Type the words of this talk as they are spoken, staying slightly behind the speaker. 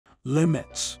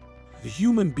Limits. The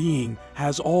human being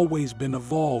has always been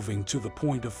evolving to the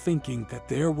point of thinking that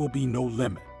there will be no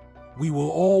limit. We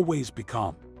will always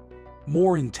become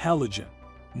more intelligent,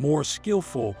 more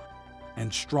skillful,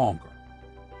 and stronger.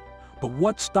 But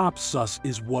what stops us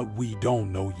is what we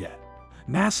don't know yet.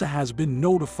 NASA has been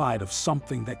notified of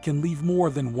something that can leave more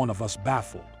than one of us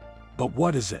baffled. But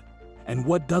what is it? And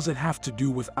what does it have to do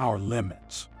with our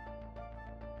limits?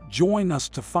 Join us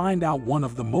to find out one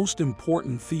of the most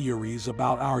important theories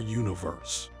about our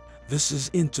universe. This is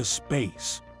Into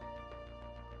Space.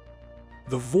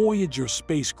 The Voyager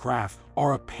spacecraft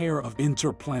are a pair of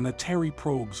interplanetary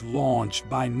probes launched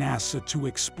by NASA to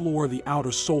explore the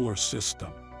outer solar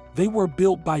system. They were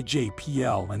built by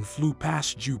JPL and flew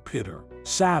past Jupiter,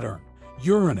 Saturn,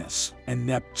 Uranus, and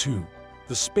Neptune.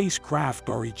 The spacecraft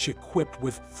are each equipped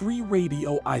with 3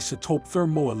 radioisotope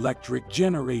thermoelectric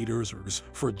generators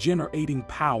for generating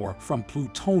power from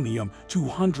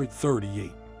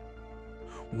plutonium-238.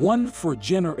 1 for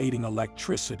generating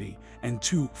electricity, and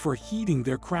 2 for heating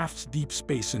their craft's deep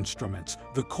space instruments.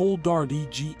 The cold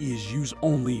RDG is used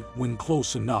only when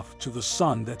close enough to the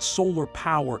sun that solar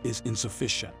power is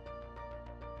insufficient.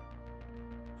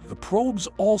 The probes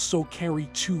also carry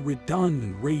 2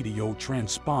 redundant radio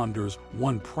transponders,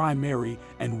 1 primary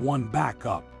and 1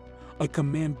 backup, a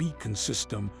command beacon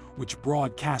system which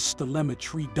broadcasts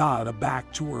telemetry data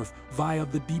back to Earth via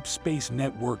the Deep Space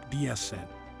Network DSN,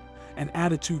 an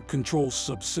attitude control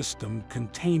subsystem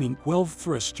containing 12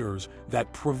 thrusters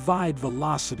that provide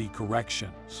velocity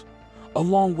corrections,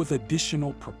 along with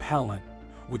additional propellant,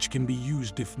 which can be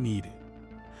used if needed.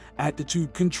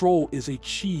 Attitude control is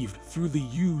achieved through the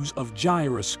use of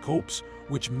gyroscopes,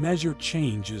 which measure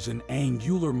changes in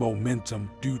angular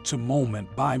momentum due to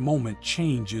moment-by-moment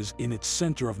changes in its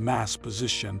center of mass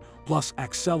position, plus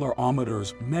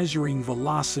accelerometers measuring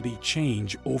velocity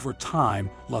change over time,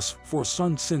 plus 4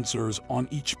 sun sensors on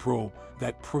each probe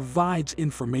that provides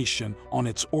information on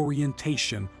its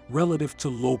orientation relative to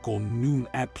local noon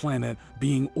at planet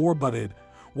being orbited,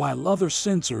 while other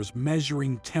sensors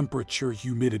measuring temperature,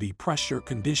 humidity, pressure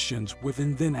conditions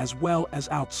within them as well as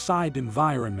outside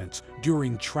environments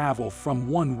during travel from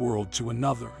one world to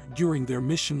another during their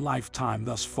mission lifetime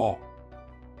thus far.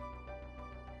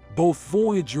 Both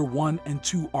Voyager 1 and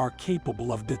 2 are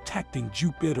capable of detecting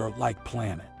Jupiter-like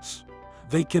planets.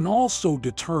 They can also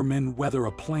determine whether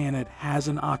a planet has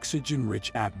an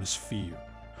oxygen-rich atmosphere,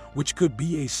 which could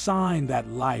be a sign that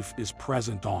life is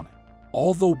present on it.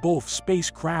 Although both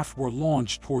spacecraft were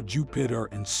launched toward Jupiter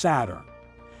and Saturn,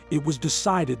 it was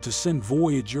decided to send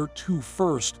Voyager 2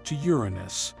 first to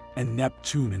Uranus and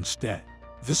Neptune instead.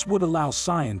 This would allow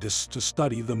scientists to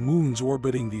study the moons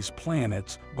orbiting these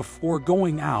planets before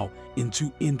going out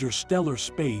into interstellar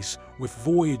space with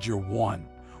Voyager 1,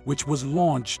 which was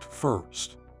launched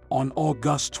first. On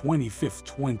August 25,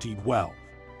 2012,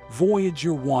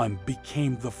 Voyager 1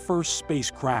 became the first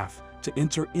spacecraft to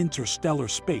enter interstellar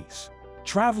space,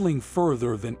 traveling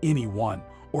further than anyone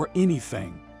or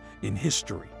anything in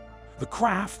history. The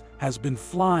craft has been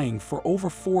flying for over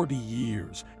 40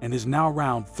 years and is now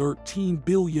around 13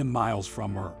 billion miles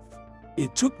from Earth.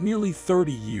 It took nearly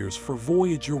 30 years for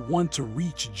Voyager 1 to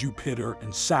reach Jupiter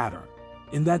and Saturn.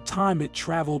 In that time, it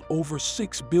traveled over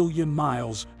 6 billion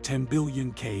miles, 10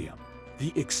 billion km.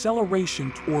 The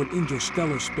acceleration toward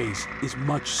interstellar space is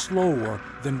much slower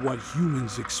than what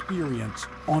humans experience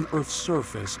on Earth's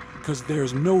surface because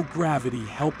there's no gravity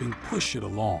helping push it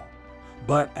along.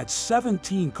 But at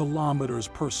 17 kilometers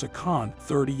per second,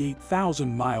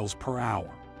 38,000 miles per hour,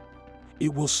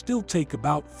 it will still take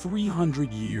about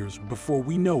 300 years before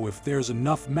we know if there's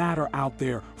enough matter out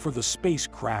there for the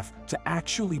spacecraft to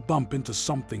actually bump into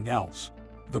something else.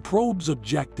 The probe's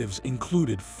objectives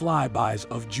included flybys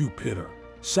of Jupiter,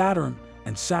 Saturn,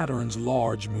 and Saturn's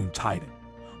large moon Titan.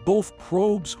 Both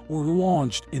probes were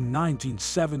launched in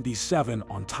 1977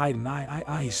 on Titan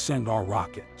III Centaur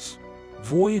rockets.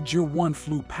 Voyager 1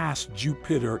 flew past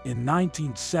Jupiter in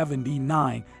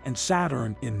 1979 and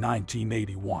Saturn in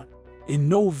 1981. In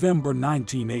November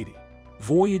 1980,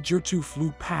 Voyager 2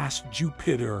 flew past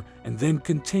Jupiter and then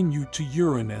continued to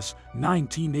Uranus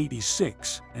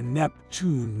 1986 and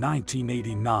Neptune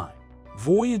 1989.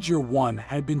 Voyager 1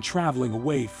 had been traveling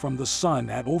away from the Sun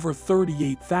at over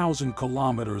 38,000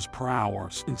 kilometers per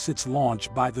hour since its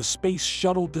launch by the Space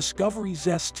Shuttle Discovery's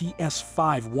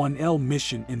STS-51L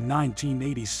mission in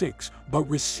 1986, but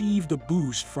received a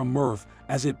boost from Earth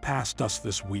as it passed us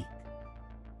this week.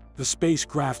 The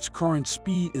spacecraft's current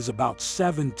speed is about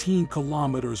 17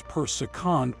 kilometers per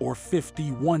second or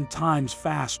 51 times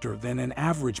faster than an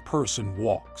average person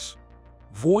walks.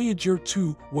 Voyager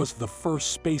 2 was the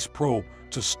first space probe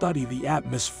to study the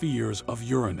atmospheres of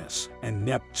Uranus and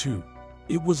Neptune.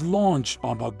 It was launched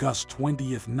on August 20,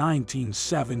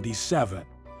 1977,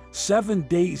 7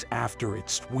 days after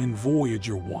its twin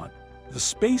Voyager 1. The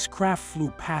spacecraft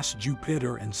flew past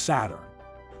Jupiter and Saturn,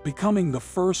 becoming the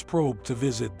first probe to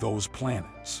visit those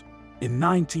planets. In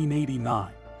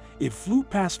 1989, it flew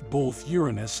past both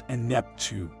Uranus and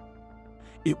Neptune.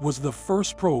 It was the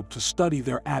first probe to study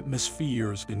their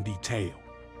atmospheres in detail.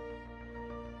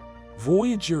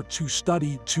 Voyager 2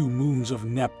 studied 2 moons of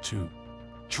Neptune,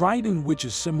 Triton, which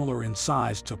is similar in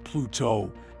size to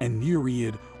Pluto, and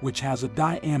Nereid, which has a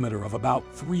diameter of about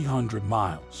 300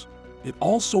 miles. It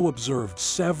also observed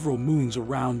several moons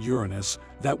around Uranus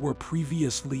that were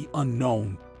previously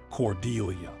unknown: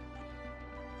 Cordelia,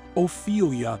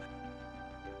 Ophelia,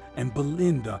 and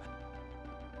Belinda,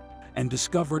 and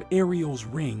discovered Ariel's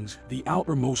rings. The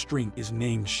outermost ring is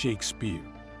named Shakespeare.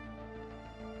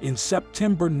 In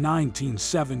September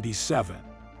 1977,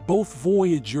 both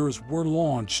Voyagers were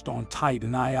launched on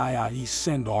Titan III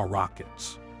Centaur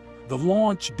rockets. The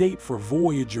launch date for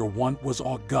Voyager 1 was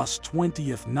August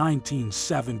 20,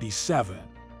 1977,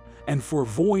 and for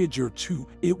Voyager 2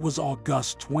 it was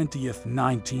August 20,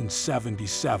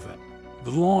 1977.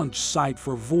 The launch site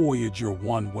for Voyager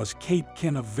 1 was Cape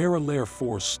Canaveral Air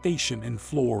Force Station in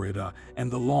Florida, and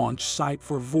the launch site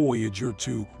for Voyager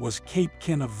 2 was Cape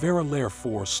Canaveral Air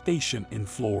Force Station in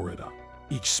Florida.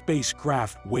 Each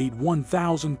spacecraft weighed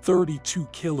 1,032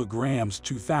 kilograms,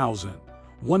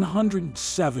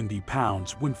 2,170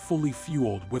 pounds when fully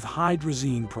fueled with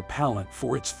hydrazine propellant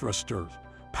for its thrusters,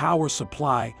 power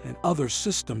supply, and other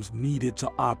systems needed to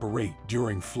operate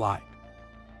during flight.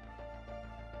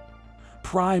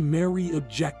 Primary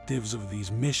objectives of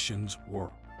these missions were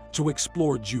to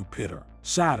explore Jupiter,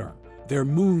 Saturn, their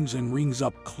moons and rings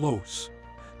up close,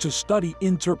 to study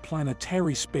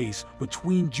interplanetary space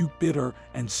between Jupiter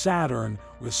and Saturn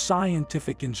with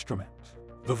scientific instruments.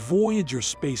 The Voyager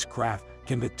spacecraft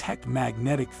can detect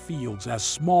magnetic fields as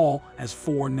small as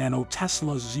 4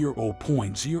 nanotesla,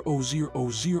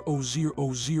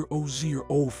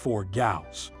 0.00000004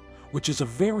 Gauss, which is a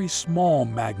very small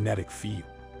magnetic field.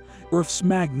 Earth's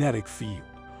magnetic field,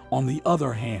 on the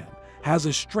other hand, has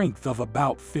a strength of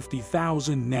about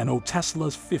 50,000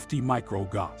 nanoteslas, 50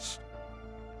 microgauss.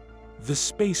 The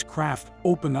spacecraft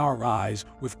opened our eyes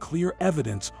with clear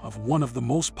evidence of one of the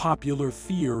most popular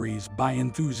theories by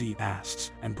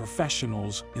enthusiasts and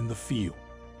professionals in the field: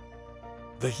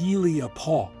 the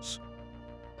heliopause.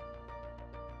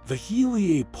 The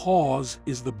heliopause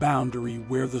is the boundary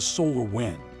where the solar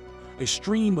wind, a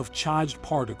stream of charged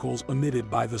particles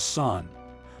emitted by the sun,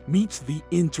 meets the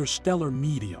interstellar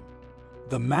medium,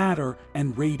 the matter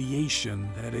and radiation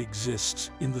that exists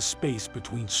in the space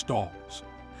between stars.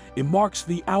 It marks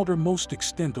the outermost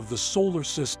extent of the solar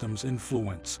system's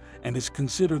influence and is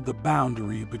considered the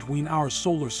boundary between our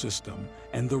solar system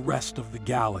and the rest of the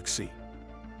galaxy.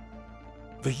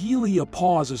 The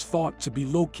heliopause is thought to be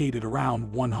located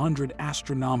around 100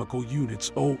 astronomical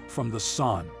units from the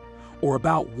Sun, or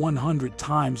about 100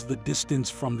 times the distance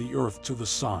from the Earth to the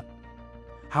Sun.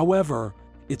 However,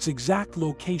 its exact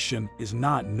location is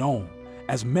not known,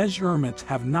 as measurements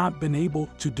have not been able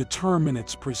to determine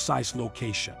its precise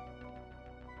location.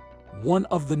 One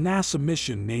of the NASA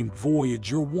missions named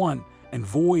Voyager 1 and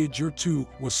Voyager 2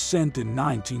 was sent in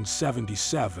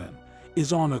 1977,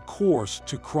 is on a course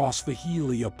to cross the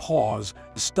heliopause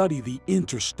to study the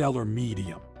interstellar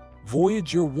medium.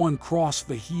 Voyager 1 crossed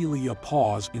the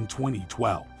heliopause in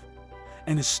 2012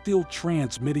 and is still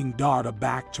transmitting data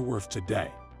back to Earth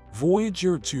today.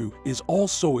 Voyager 2 is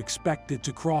also expected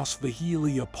to cross the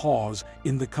heliopause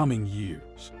in the coming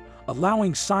years,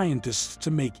 allowing scientists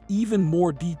to make even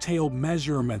more detailed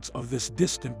measurements of this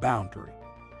distant boundary.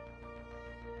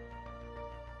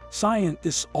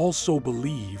 Scientists also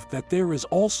believe that there is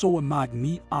also a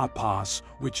magneopause,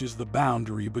 which is the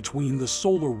boundary between the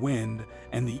solar wind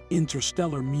and the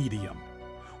interstellar medium,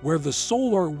 where the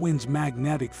solar wind's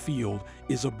magnetic field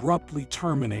is abruptly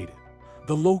terminated.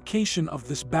 The location of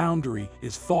this boundary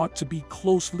is thought to be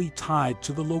closely tied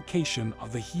to the location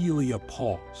of the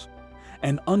heliopause,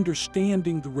 and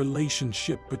understanding the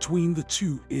relationship between the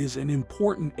two is an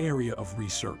important area of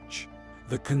research.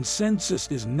 The consensus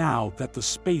is now that the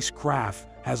spacecraft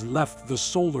has left the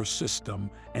solar system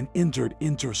and entered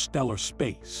interstellar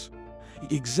space.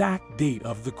 The exact date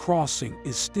of the crossing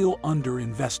is still under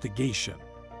investigation,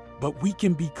 but we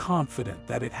can be confident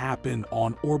that it happened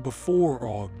on or before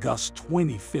August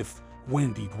 25,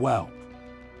 2012.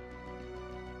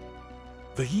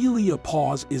 The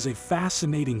heliopause is a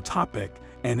fascinating topic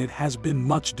and it has been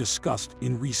much discussed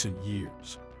in recent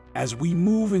years. As we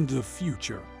move into the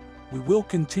future, we will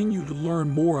continue to learn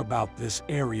more about this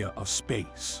area of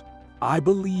space. I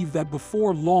believe that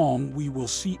before long we will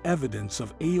see evidence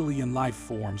of alien life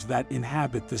forms that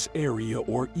inhabit this area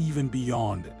or even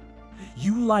beyond it.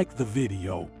 You like the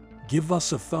video? Give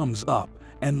us a thumbs up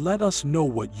and let us know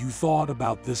what you thought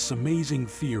about this amazing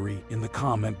theory in the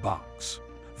comment box.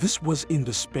 This was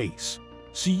Into Space.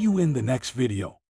 See you in the next video.